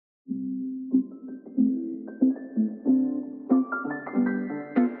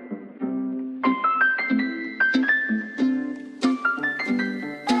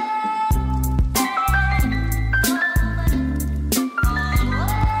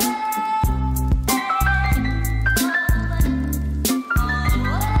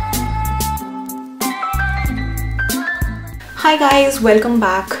Hi guys, welcome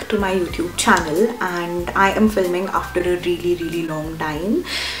back to my YouTube channel, and I am filming after a really long time.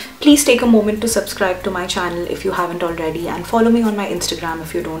 Please take a moment to subscribe to my channel if you haven't already, and follow me on my Instagram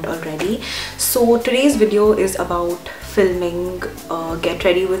if you don't already. So today's video is about filming get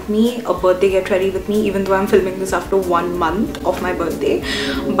ready with me, a birthday get ready with me, even though I'm filming this after 1 month of my birthday,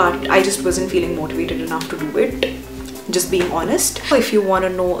 but I just wasn't feeling motivated enough to do it, just being honest. So if you want to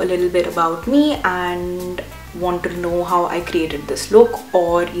know a little bit about me and want to know how I created this look,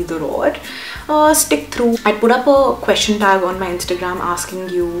 or either or, stick through. I put up a question tag on my Instagram asking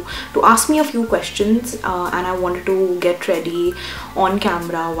you to ask me a few questions, and I wanted to get ready on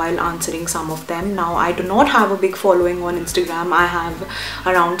camera while answering some of them. Now, I do not have a big following on Instagram. I have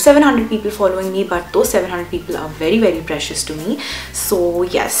around 700 people following me, but those 700 people are very precious to me. So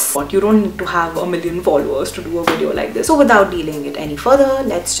yes, but you don't need to have a million followers to do a video like this. So without delaying it any further,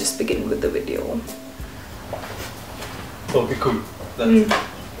 let's just begin with the video. Okay, cool. That's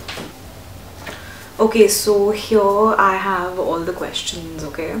Okay, so here I have all the questions,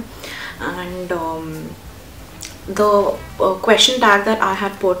 okay, and the question tag that I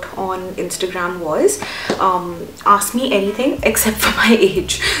had put on Instagram was ask me anything except for my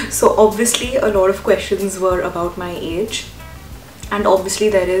age. So obviously a lot of questions were about my age, and obviously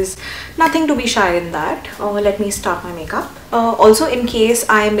there is nothing to be shy in that. Let me start my makeup. Also, in case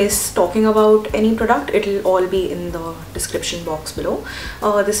I miss talking about any product, it'll all be in the description box below.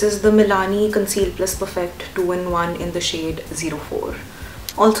 This is the Milani Conceal+Perfect 2-in-1 in the shade 04.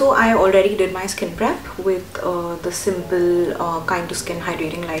 Also, I already did my skin prep with the simple Kind to Skin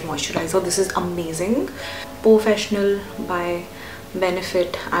Hydrating Light Moisturizer. This is amazing. Professional by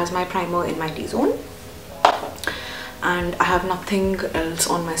Benefit as my primer in my T-zone. And I have nothing else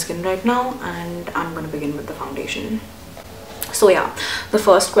on my skin right now, and I'm gonna begin with the foundation. So yeah, the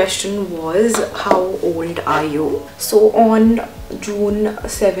first question was, how old are you? So on June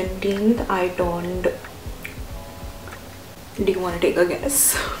 17th I turned, do you want to take a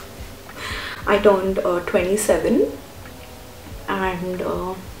guess? I turned 27, and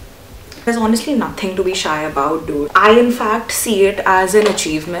there's honestly nothing to be shy about, dude. I in fact see it as an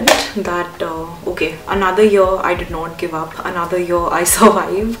achievement that okay, another year I did not give up, another year I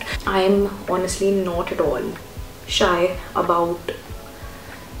survived. I'm honestly not at all shy about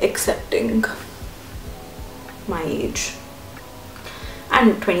accepting my age,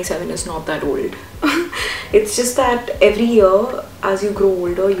 and 27 is not that old. It's just that every year as you grow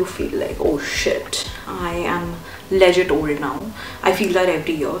older you feel like, oh shit, I am legit old now. I feel that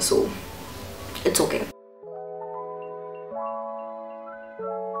every year, so it's okay.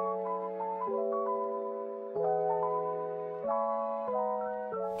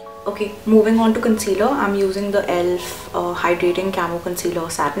 Okay, moving on to concealer. I'm using the e.l.f. Hydrating Camo Concealer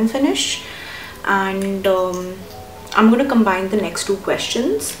Satin Finish, and I'm going to combine the next two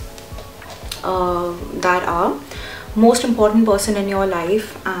questions that are most important person in your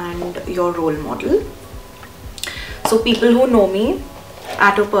life and your role model. So people who know me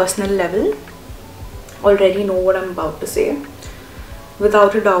at a personal level already know what I'm about to say.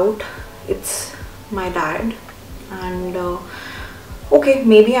 Without a doubt, it's my dad. And okay,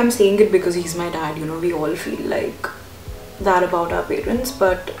 maybe I'm saying it because he's my dad, you know, we all feel like that about our parents,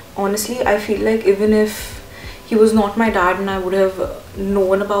 but honestly I feel like even if he was not my dad and I would have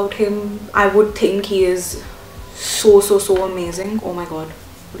known about him, I would think he is so amazing. Oh my god,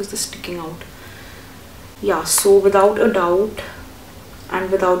 what is this sticking out? Yeah, so without a doubt,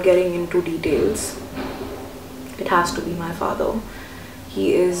 and without getting into details, it has to be my father.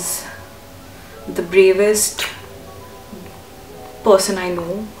 He is the bravest person I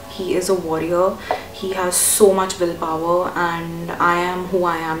know. He is a warrior. He has so much willpower, and I am who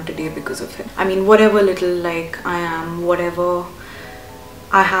I am today because of him. I mean, whatever little like I am, whatever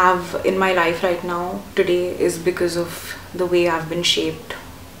I have in my life right now today is because of the way I've been shaped,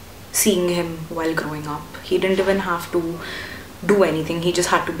 seeing him while growing up. He didn't even have to do anything, he just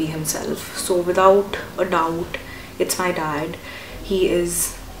had to be himself. So without a doubt, it's my dad. He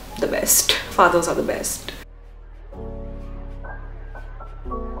is the best. Fathers are the best.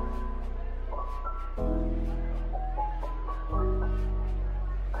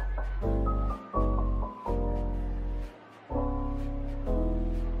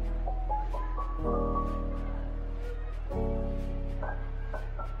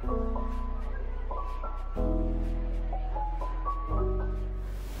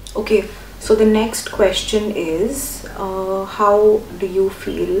 Okay, so the next question is, how do you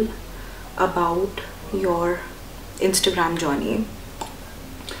feel about your Instagram journey?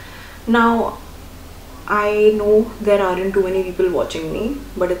 Now, I know there aren't too many people watching me,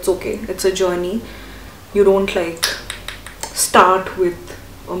 but it's okay. It's a journey. You don't like start with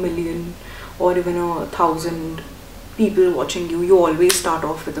a million or even 1,000 people watching you. You always start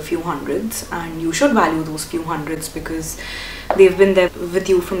off with a few hundreds, and you should value those few hundreds because they've been there with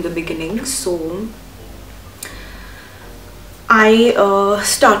you from the beginning. So I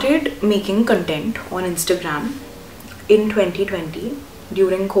started making content on Instagram in 2020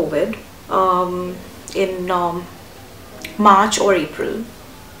 during COVID, in March or April.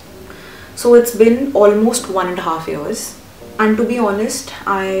 So it's been almost 1.5 years, and to be honest,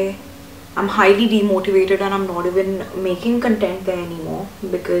 I'm highly demotivated and I'm not even making content there anymore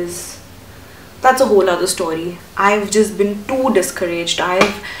because that's a whole other story. I've just been too discouraged.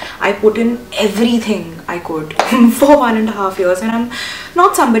 I put in everything I could for 1.5 years, and I'm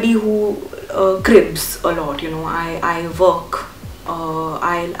not somebody who cribs a lot, you know. I work.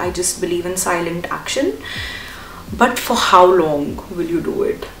 I just believe in silent action. But for how long will you do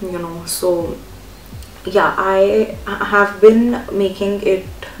it, you know? So yeah, I have been making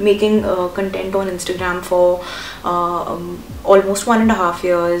content on Instagram for almost 1.5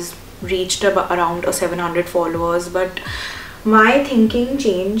 years, reached around 700 followers, but my thinking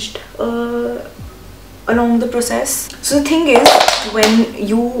changed along the process. So the thing is, when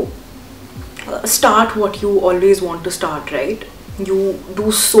you start what you always want to start, right? You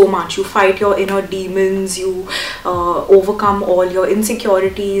do so much, you fight your inner demons, you overcome all your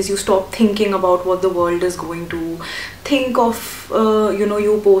insecurities, you stop thinking about what the world is going to think of, you know,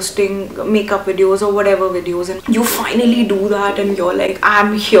 you posting makeup videos or whatever videos, and you finally do that and you're like,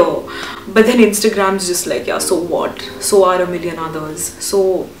 I'm here. But then Instagram's just like, yeah, so what? So are a million others.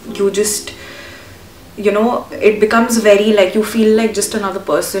 So you just, you know, it becomes very like, you feel like just another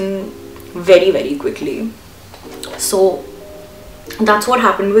person very, very quickly. So that's what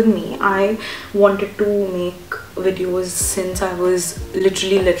happened with me. I wanted to make videos since I was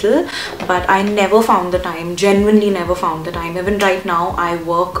literally little, but I never found the time, genuinely never found the time. Even right now, I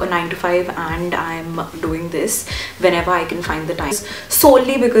work a 9 to 5 and I'm doing this whenever I can find the time,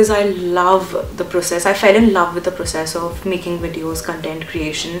 solely because I love the process. I fell in love with the process of making videos, content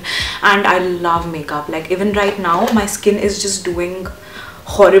creation, and I love makeup. Like even right now, my skin is just doing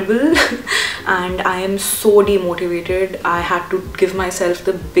horrible and I am so demotivated. I had to give myself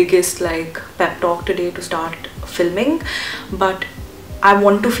the biggest like pep talk today to start filming, but I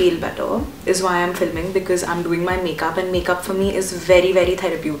want to feel better is why I'm filming, because I'm doing my makeup, and makeup for me is very, very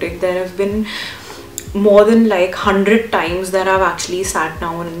therapeutic. There have been more than like 100 times that I've actually sat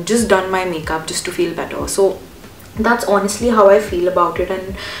down and just done my makeup just to feel better. So that's honestly how I feel about it.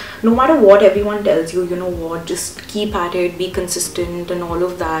 And no matter what everyone tells you, you know what, just keep at it, be consistent and all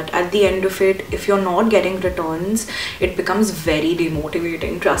of that. At the end of it, if you're not getting returns, it becomes very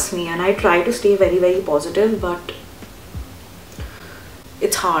demotivating, trust me. And I try to stay very, very positive, but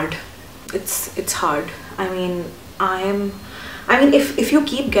it's hard. It's hard. I mean, if you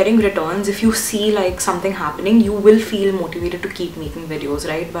keep getting returns, if you see like something happening, you will feel motivated to keep making videos,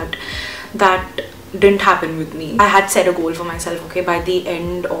 right? But that didn't happen with me. I had set a goal for myself, okay, by the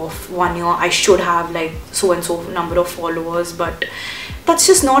end of 1 year I should have like so and so number of followers, but that's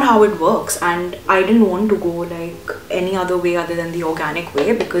just not how it works. And I didn't want to go like any other way other than the organic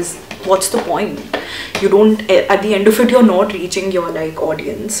way, because what's the point? You don't, at the end of it, you're not reaching your like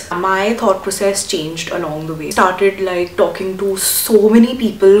audience. My thought process changed along the way. Started like talking to so many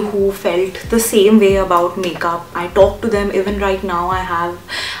people who felt the same way about makeup. I talk to them. Even right now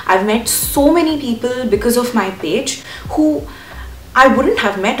I've met so many people because of my page who I wouldn't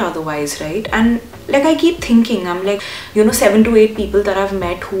have met otherwise, right? And like I keep thinking, I'm like, you know, 7 to 8 people that I've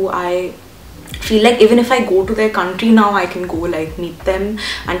met who I feel like even if I go to their country now, I can go like meet them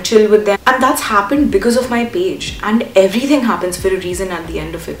and chill with them. And that's happened because of my page, and everything happens for a reason at the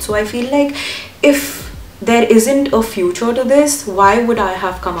end of it. So I feel like if there isn't a future to this, why would I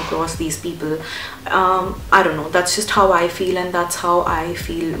have come across these people? I don't know, that's just how I feel, and that's how I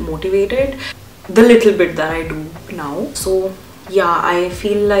feel motivated, the little bit that I do now. So yeah, I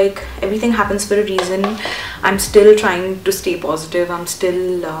feel like everything happens for a reason. I'm still trying to stay positive. I'm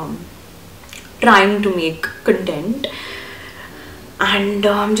still trying to make content, and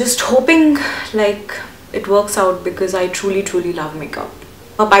I'm just hoping like it works out, because I truly love makeup.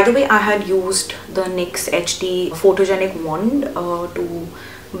 By the way, I had used the NYX HD photogenic wand to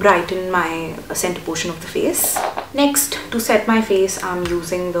brighten my center portion of the face. Next, to set my face, I'm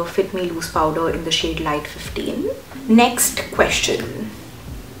using the Fit Me Loose powder in the shade Light 15. Next question: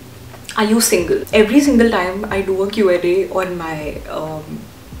 are you single? Every single time I do a Q&A on my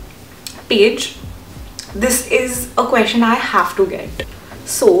page, this is a question I have to get.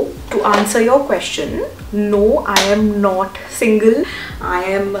 So to answer your question, no, I am not single. I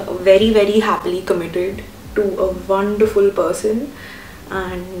am very happily committed to a wonderful person.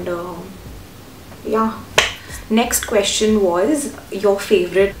 And yeah. Next question was your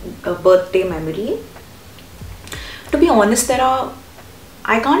favorite birthday memory. To be honest,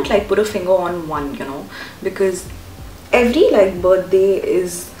 I can't like put a finger on one, you know, because every like birthday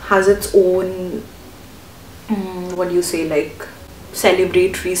has its own what do you say, like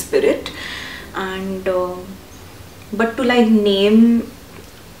celebratory spirit. And but to like name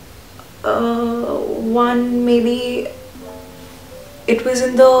one, maybe it was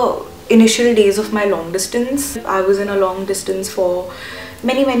in the initial days of my long distance. I was in a long distance for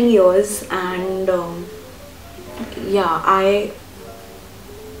many years, and yeah, I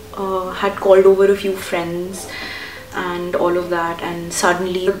had called over a few friends and all of that, and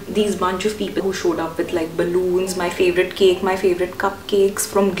suddenly these bunch of people who showed up with like balloons, my favorite cake, my favorite cupcakes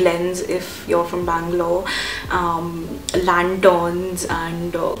from Glenn's if you're from Bangalore, lanterns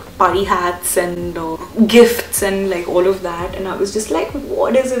and party hats and gifts and like all of that. And I was just like,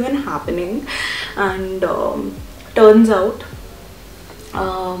 what is even happening? And turns out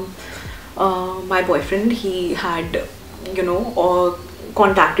my boyfriend, he had, you know,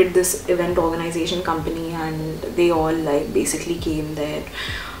 contacted this event organization company, and they all like basically came there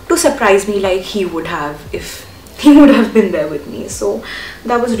to surprise me like he would have if he would have been there with me. So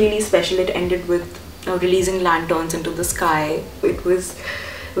that was really special. It ended with releasing lanterns into the sky. It was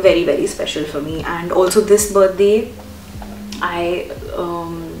very special for me. And also this birthday I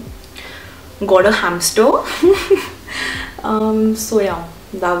got a hamster. So yeah,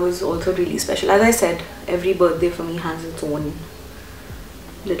 that was also really special. As I said, every birthday for me has its own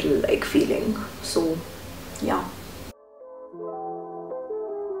little like feeling. So yeah.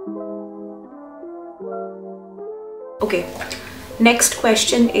 Okay, next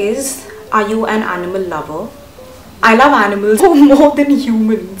question is, are you an animal lover? I love animals more than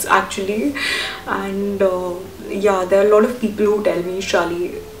humans actually. And yeah, there are a lot of people who tell me,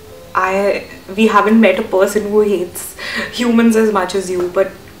 Shali, we haven't met a person who hates humans as much as you.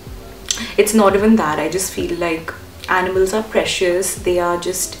 But it's not even that. I just feel like animals are precious. They are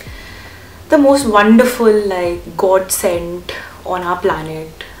just the most wonderful, like God sent on our planet,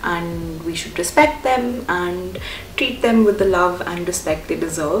 and we should respect them and treat them with the love and respect they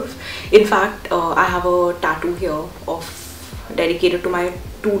deserve. In fact, I have a tattoo here dedicated to my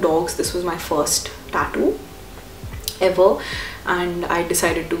 2 dogs. This was my first tattoo ever, and I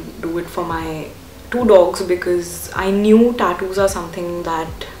decided to do it for my 2 dogs because I knew tattoos are something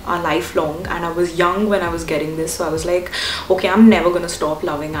that are lifelong, and I was young when I was getting this, so I was like, okay, I'm never gonna stop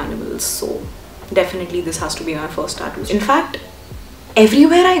loving animals, so definitely this has to be my first tattoo. In fact,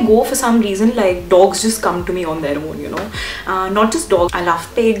 everywhere I go, for some reason, like dogs just come to me on their own, you know. Not just dogs, I love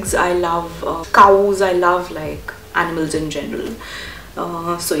pigs, I love cows, I love like animals in general.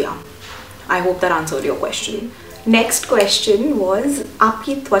 So yeah, I hope that answered your question. Next question was,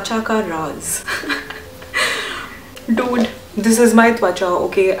 aapki twacha ka raz. Dude, this is my twacha,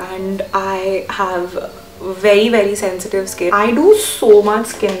 okay, and I have very sensitive skin. I do so much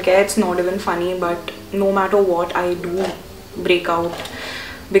skincare, it's not even funny, but no matter what I do break out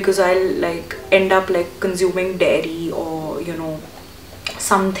because I'll like end up like consuming dairy or, you know,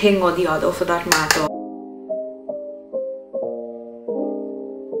 something or the other for that matter.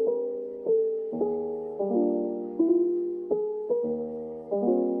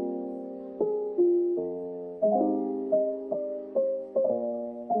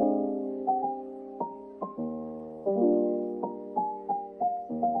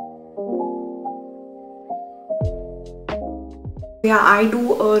 Yeah, I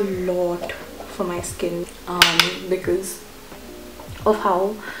do a lot for my skin because of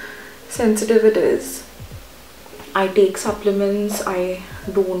how sensitive it is. I take supplements, I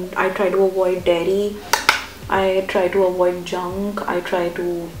try to avoid dairy, I try to avoid junk, I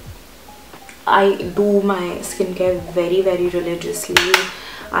do my skincare very religiously.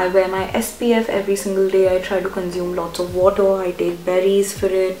 I wear my SPF every single day, I try to consume lots of water, I take berries for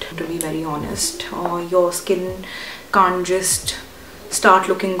it. To be very honest, your skin can't just start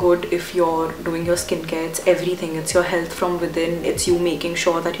looking good if you're doing your skincare. It's everything. It's your health from within. It's you making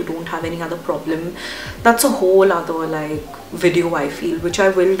sure that you don't have any other problem. That's a whole other like video, I feel, which I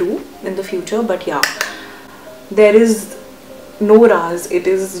will do in the future. But yeah, there is no raz. It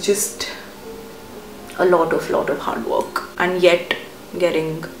is just a lot of hard work, and yet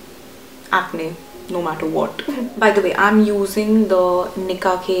getting acne no matter what. By the way, I'm using the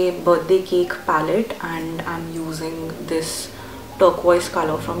nykaa birthday cake palette, and I'm using this turquoise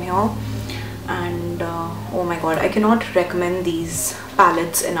color from here. And oh my god, I cannot recommend these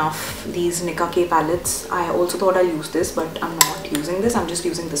palettes enough, these nykaa palettes. I also thought I'll use this, but I'm not using this. I'm just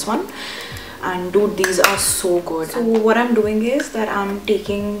using this one. and dude, these are so good. So what I'm doing is that I'm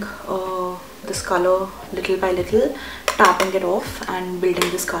taking this color little by little, tapping it off and building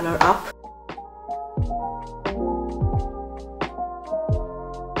this color up.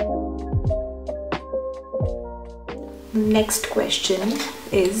 Next question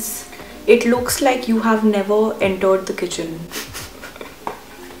is, it looks like you have never entered the kitchen.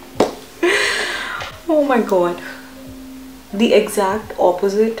 Oh my god. The exact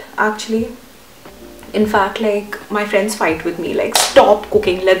opposite actually. In fact, like, my friends fight with me, like, stop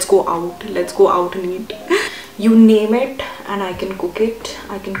cooking, let's go out and eat. You name it and I can cook it.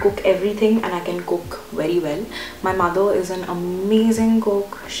 I can cook everything and I can cook very well. My mother is an amazing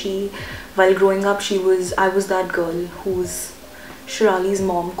cook. While growing up, I was that girl who's Shirali's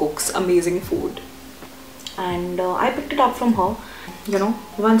mom cooks amazing food, and I picked it up from her. You know,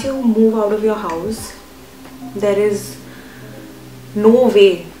 once you move out of your house, there is no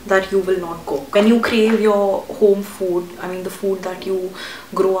way that you will not cook. When you crave your home food, I mean the food that you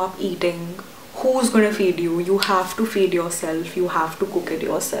grow up eating, who's gonna feed you? You have to feed yourself, you have to cook it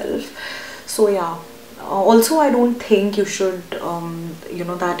yourself. So yeah, also I don't think you should you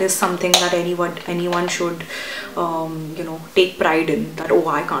know, that is something that anyone should you know, take pride in, that oh,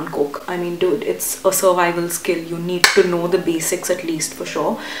 I can't cook. I mean dude, it's a survival skill. You need to know the basics at least, for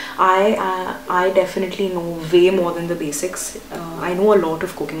sure. I definitely know way more than the basics. I know a lot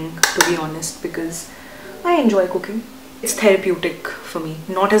of cooking, to be honest, because I enjoy cooking. It's therapeutic for me,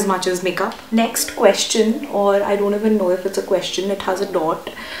 not as much as makeup. Next question, or I don't even know if it's a question, it has a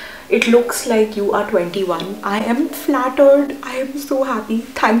dot. It looks like you are 21. I am flattered. I am so happy.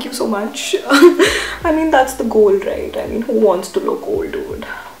 Thank you so much. I mean, that's the goal, right? I mean, who wants to look old, dude?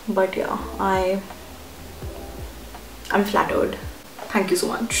 But yeah, I'm flattered. Thank you so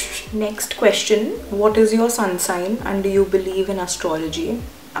much. Next question. What is your sun sign and do you believe in astrology?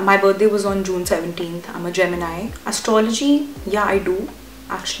 My birthday was on June 17th. I'm a Gemini. Astrology, yeah, I do.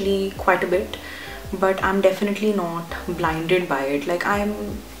 Actually, quite a bit. But I'm definitely not blinded by it. Like,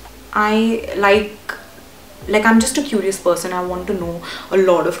 I'm just a curious person. I want to know a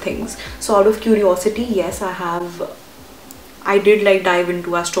lot of things. So out of curiosity, yes, I did like dive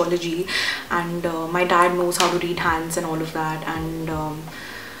into astrology, and my dad knows how to read hands and all of that, and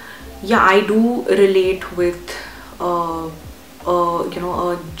yeah, I do relate with you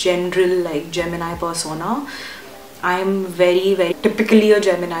know, a general like Gemini persona. I'm very, very typically a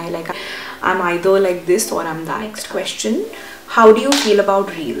Gemini. Like, I'm either like this or I'm that. Next question. How do you feel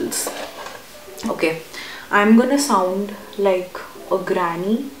about reels? Okay, I'm gonna sound like a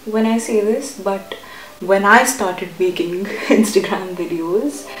granny when I say this, but when I started making Instagram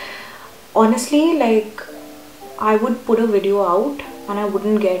videos, honestly, like, I would put a video out and I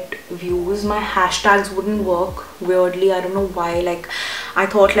wouldn't get views. My hashtags wouldn't work, weirdly. I don't know why. Like, I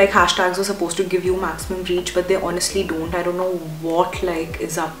thought like hashtags were supposed to give you maximum reach, but they honestly don't. I don't know what like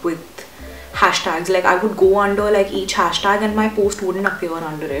is up with hashtags. Like, I would go under like each hashtag and my post wouldn't appear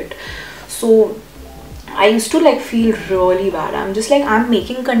under it. So I used to like feel really bad. I'm just like, I'm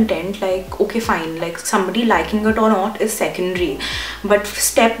making content, like, okay fine, like somebody liking it or not is secondary, but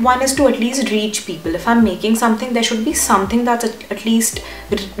step one is to at least reach people. If I'm making something, there should be something that's at least,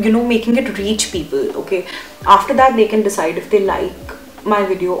 you know, making it reach people. Okay, after that they can decide if they like my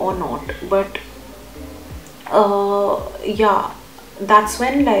video or not. But yeah, that's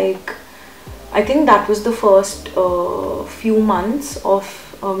when, like, I think that was the first few months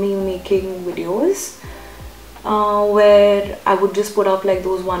of me making videos, where I would just put up like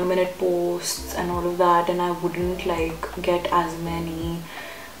those 1-minute posts and all of that, and I wouldn't like get as many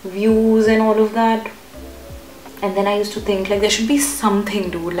views and all of that. And then I used to think like there should be something,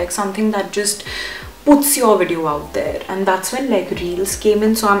 dude, like something that just puts your video out there. And that's when like reels came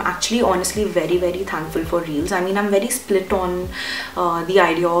in. So I'm actually honestly very, very thankful for reels. I mean, I'm very split on the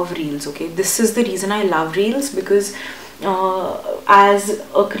idea of reels. Okay, this is the reason I love reels, because as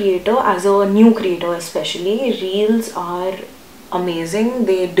a creator, as a new creator especially, reels are amazing.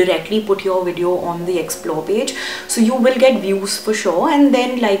 They directly put your video on the explore page, so you will get views for sure, and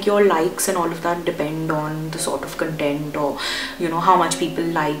then like your likes and all of that depend on the sort of content, or you know, how much people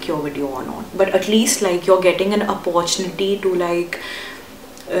like your video or not. But at least like you're getting an opportunity to like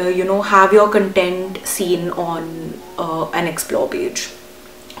you know, have your content seen on an explore page.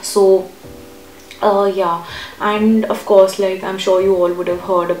 So yeah, and of course, like, I'm sure you all would have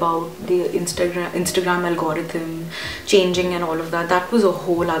heard about the Instagram algorithm changing and all of that. That was a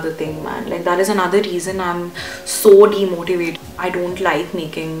whole other thing, man. Like, that is another reason I'm so demotivated. I don't like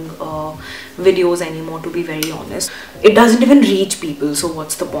making videos anymore, to be very honest. It doesn't even reach people, so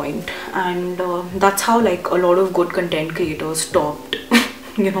what's the point? And that's how like a lot of good content creators stopped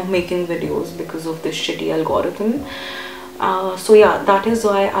you know, making videos because of this shitty algorithm. So yeah, that is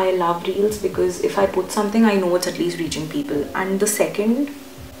why I love reels, because if I put something, I know it's at least reaching people. And the second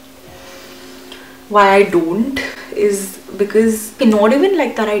why I don't is because, not even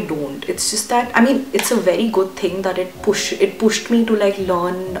like that I don't, it's just that, I mean, it's a very good thing that it pushed me to like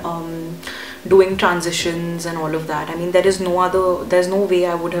learn doing transitions and all of that. I mean, there's no way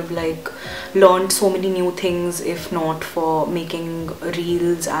I would have like learned so many new things if not for making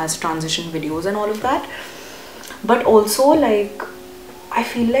reels as transition videos and all of that. But also, like, I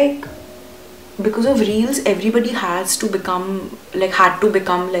feel like because of reels, everybody had to become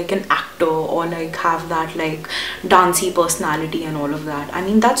like an actor, or like have that like dancey personality and all of that. I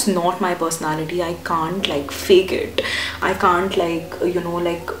mean, that's not my personality. I can't like fake it. I can't like, you know,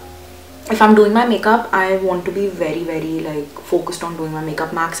 like, if I'm doing my makeup, I want to be very, very like focused on doing my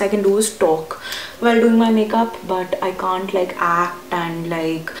makeup. Max I can do is talk while doing my makeup, but I can't like act, and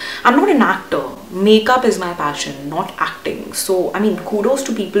like, I'm not an actor. Makeup is my passion, not acting. So I mean, kudos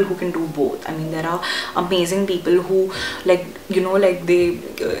to people who can do both. I mean, there are amazing people who, like, you know, like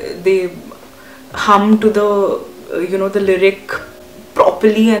they hum to the you know, the lyric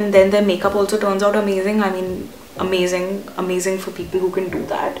properly, and then their makeup also turns out amazing. I mean, amazing for people who can do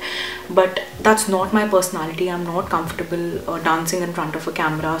that. But that's not my personality. I'm not comfortable dancing in front of a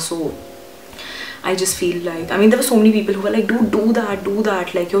camera. So I just feel like, I mean, there were so many people who were like, do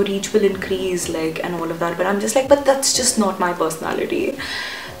that, like your reach will increase, like, and all of that. But I'm just like, but that's just not my personality.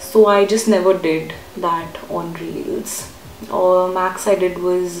 So I just never did that on reels. Max I did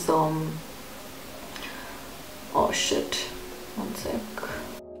was oh shit, one sec.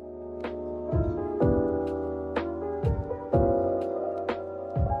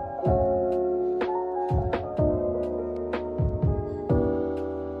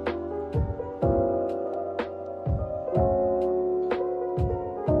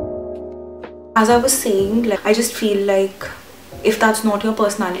 As I was saying, like, I just feel like if that's not your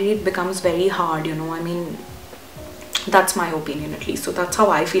personality, it becomes very hard, you know. I mean, that's my opinion at least. So that's how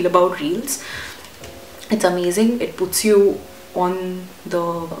I feel about reels. It's amazing. It puts you on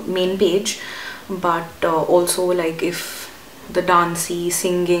the main page, but also, like, if the dancey,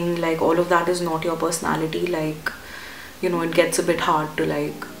 singing, like, all of that is not your personality, like, you know, it gets a bit hard to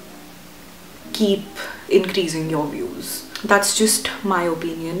like keep increasing your views. That's just my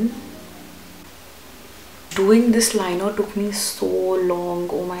opinion. Doing this liner took me so long.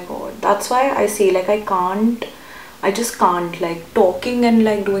 Oh my god. That's why I say, like, I just can't, like, talking and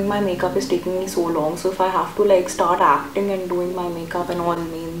like doing my makeup is taking me so long. So if I have to like start acting and doing my makeup and all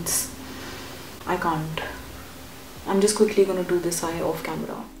means, I can't. I'm just quickly gonna do this eye off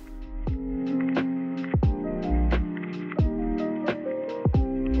camera.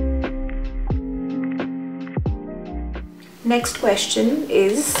 Next question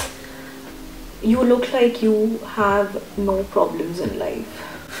is, you look like you have no problems in life.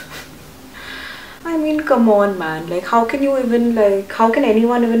 I mean, come on, man. Like, how can you even, like, how can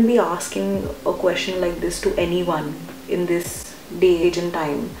anyone even be asking a question like this to anyone in this day, age and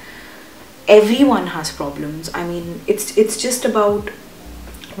time? Everyone has problems. I mean, it's just about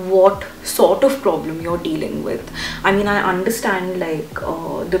what sort of problem you're dealing with. I mean, I understand like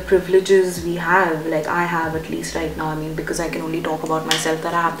the privileges we have, like I have at least right now. I mean, because I can only talk about myself,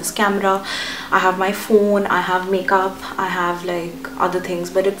 that I have this camera, I have my phone, I have makeup, I have like other things.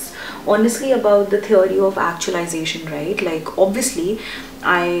 But it's honestly about the theory of actualization, right? Like, obviously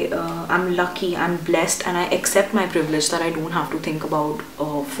I'm lucky, I'm blessed, and I accept my privilege that I don't have to think about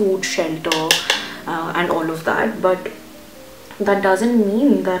food, shelter, and all of that. But that doesn't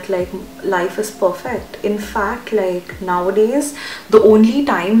mean that like life is perfect. In fact, like nowadays, the only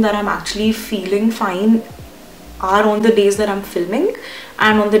time that I'm actually feeling fine are on the days that I'm filming,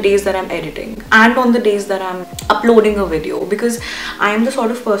 and on the days that I'm editing, and on the days that I'm uploading a video, because I am the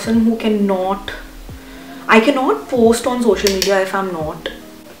sort of person who I cannot post on social media if I'm not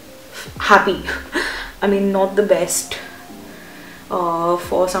happy. I mean, not the best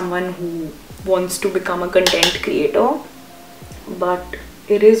for someone who wants to become a content creator. But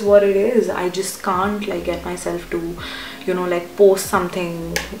it is what it is. I just can't like get myself to, you know, like post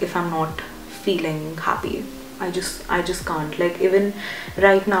something if I'm not feeling happy. I just can't. Like, even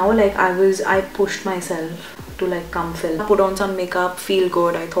right now, like I pushed myself to like come film, put on some makeup, feel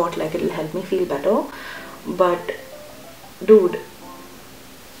good. I thought like it'll help me feel better. But dude,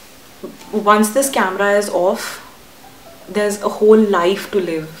 once this camera is off, there's a whole life to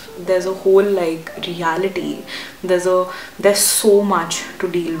live. There's a whole like reality. There's so much to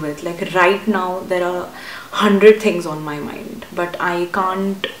deal with. Like right now there are 100 things on my mind, but I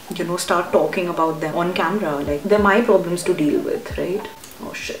can't, you know, start talking about them on camera. Like, they're my problems to deal with, right? Oh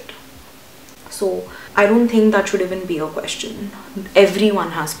oh shit. So I don't think that should even be a question.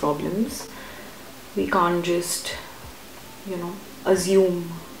 Everyone has problems. We can't just, you know,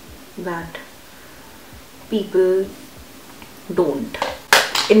 assume that people don't.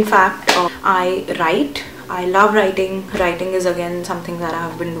 In fact, I write. I love writing. Writing is again something that I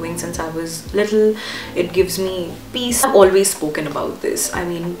have been doing since I was little. It gives me peace. I've always spoken about this. I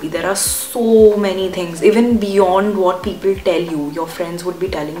mean, there are so many things, even beyond what people tell you, your friends would be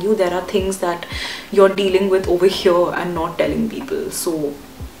telling you. There are things that you're dealing with over here and not telling people. So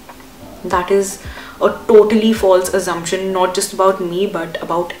that is a totally false assumption, not just about me, but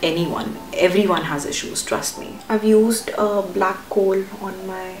about anyone. Everyone has issues, trust me. I've used a black coal on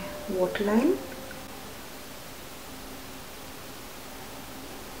my waterline.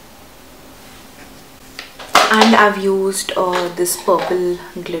 And I've used this purple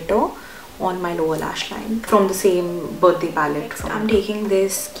glitter on my lower lash line from the same birthday palette. I'm taking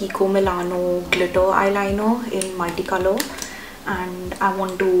this Milani glitter eyeliner in multicolor, and I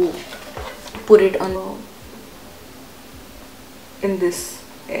want to put it on in this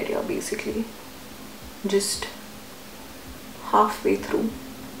area, basically, just halfway through,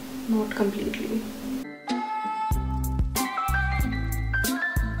 not completely.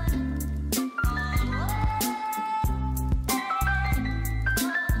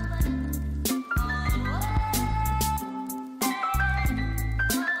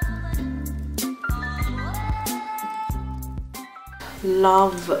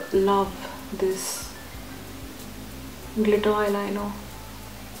 Love this glitter eyeliner.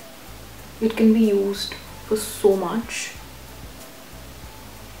 It can be used for so much.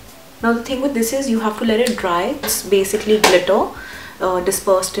 Now the thing with this is you have to let it dry. It's basically glitter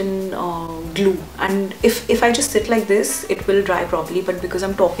dispersed in glue, and if I just sit like this, it will dry properly, but because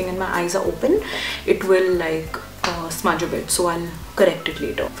I'm talking and my eyes are open, it will like smudge a bit, so I'll correct it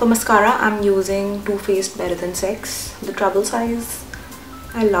later. For mascara, I'm using Too Faced Better Than Sex, the travel size.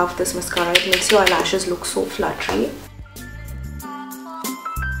 I love this mascara. It makes your eyelashes look so fluttery.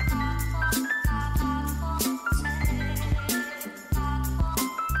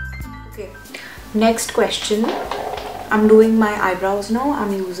 Okay, next question. I'm doing my eyebrows now.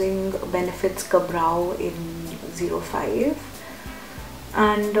 I'm using Benefit's Brow in 05.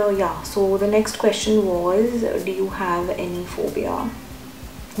 And yeah, so the next question was, do you have any phobia?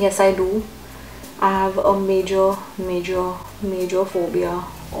 Yes, I do. I have a major phobia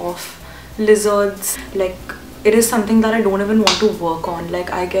of lizards. Like, it is something that I don't even want to work on.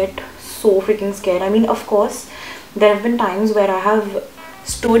 Like, I get so freaking scared. I mean, of course, there have been times where I have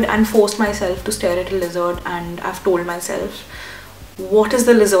stood and forced myself to stare at a lizard, and I've told myself, what is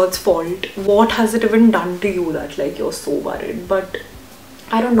the lizard's fault? What has it even done to you that like you're so worried? But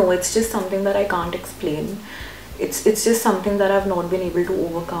I don't know, it's just something that I can't explain. It's just something that I've not been able to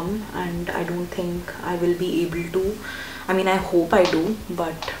overcome, and I don't think I will be able to. I mean, I hope I do,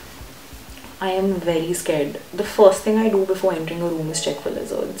 but I am very scared. The first thing I do before entering a room is check for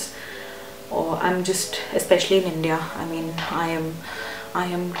lizards. Or I'm just, especially in India, I mean, I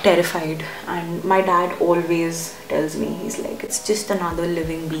am terrified, and my dad always tells me, he's like, it's just another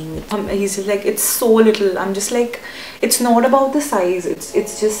living being. He's just like, it's so little. I'm just like, it's not about the size,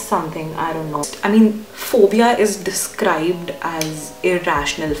 it's just something, I don't know. I mean, phobia is described as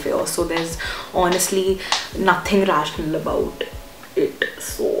irrational fear, so there's honestly nothing rational about it.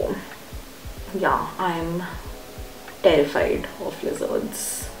 So yeah, I'm terrified of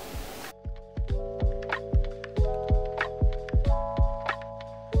lizards.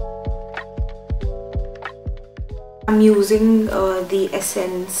 I'm using the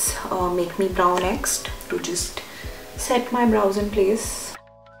Essence Make Me Brow Next to just set my brows in place.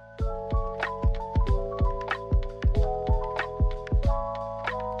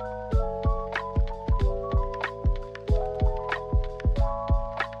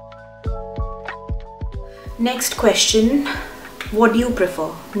 Next question, what do you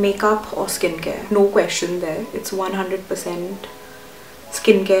prefer, makeup or skincare? No question there, it's 100%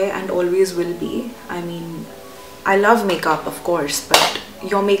 skincare and always will be. I mean, I love makeup, of course, but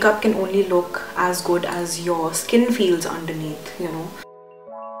your makeup can only look as good as your skin feels underneath, you know.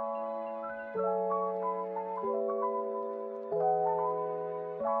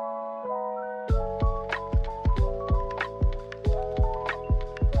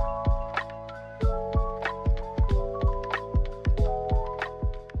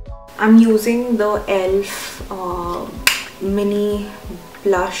 I'm using the e.l.f. mini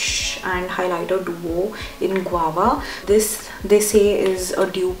blush and highlighter duo in Guava. This, they say, is a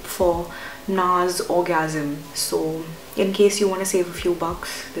dupe for NARS Orgasm. So yeah. in case you want to save a few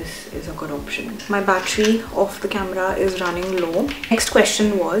bucks, this is a good option. My battery of the camera is running low. Next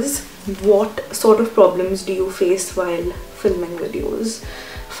question was, what sort of problems do you face while filming videos?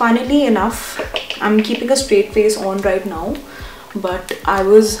 Funnily enough, I'm keeping a straight face on right now, but I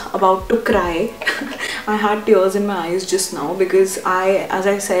was about to cry. I had tears in my eyes just now because as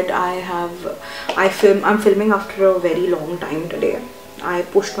I said, I'm filming after a very long time today. I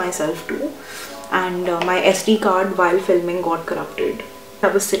pushed myself to, and my SD card while filming got corrupted. I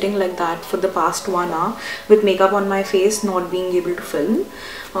was sitting like that for the past 1 hour with makeup on my face, not being able to film.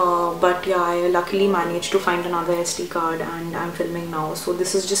 But yeah, I luckily managed to find another SD card and I'm filming now. So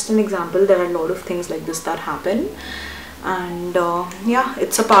this is just an example. There are a lot of things like this that happen. And yeah,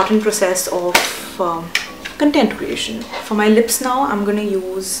 it's a part and process of content creation. For my lips now, I'm gonna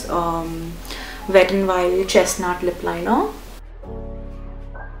use Wet n Wild Chestnut Lip Liner.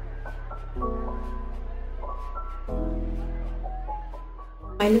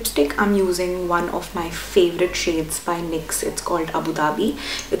 My lipstick, I'm using one of my favorite shades by NYX. It's called Abu Dhabi.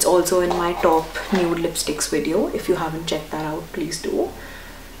 It's also in my top nude lipsticks video. If you haven't checked that out, please do.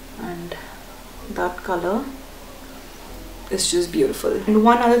 And that color is just beautiful. And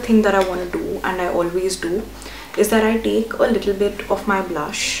one other thing that I want to do, and I always do, is that I take a little bit of my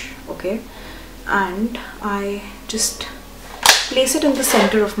blush, okay, and I just place it in the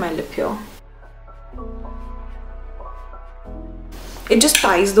center of my lip here. It just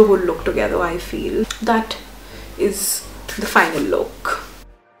ties the whole look together, I feel. That is the final look.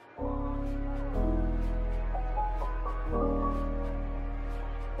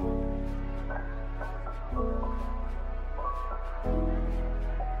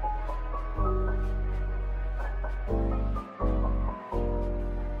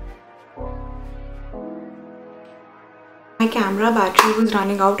 My camera battery was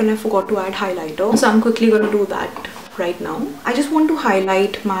running out and I forgot to add highlighter, so I'm quickly going to do that right now. I just want to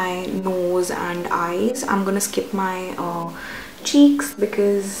highlight my nose and eyes. I'm gonna skip my cheeks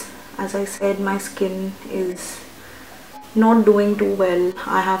because, as I said, my skin is not doing too well.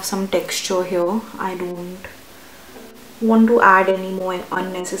 I have some texture here. I don't want to add any more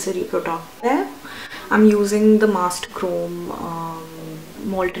unnecessary product there. I'm using the Master Chrome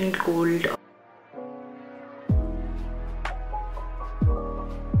Molten Gold.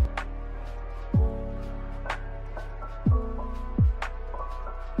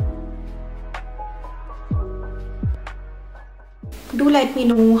 Do let me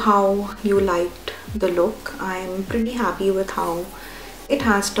know how you liked the look. I'm pretty happy with how it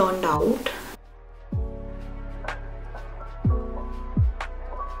has turned out.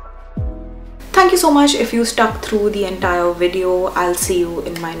 Thank you so much if you stuck through the entire video. I'll see you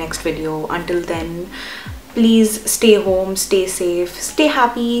in my next video. Until then, please stay home, stay safe, stay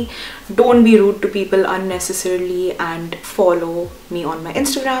happy, don't be rude to people unnecessarily, and follow me on my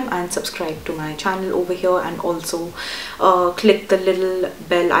Instagram and subscribe to my channel over here, and also click the little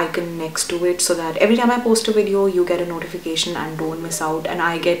bell icon next to it so that every time I post a video you get a notification and don't miss out, and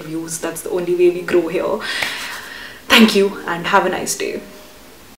I get views. That's the only way we grow here. Thank you and have a nice day.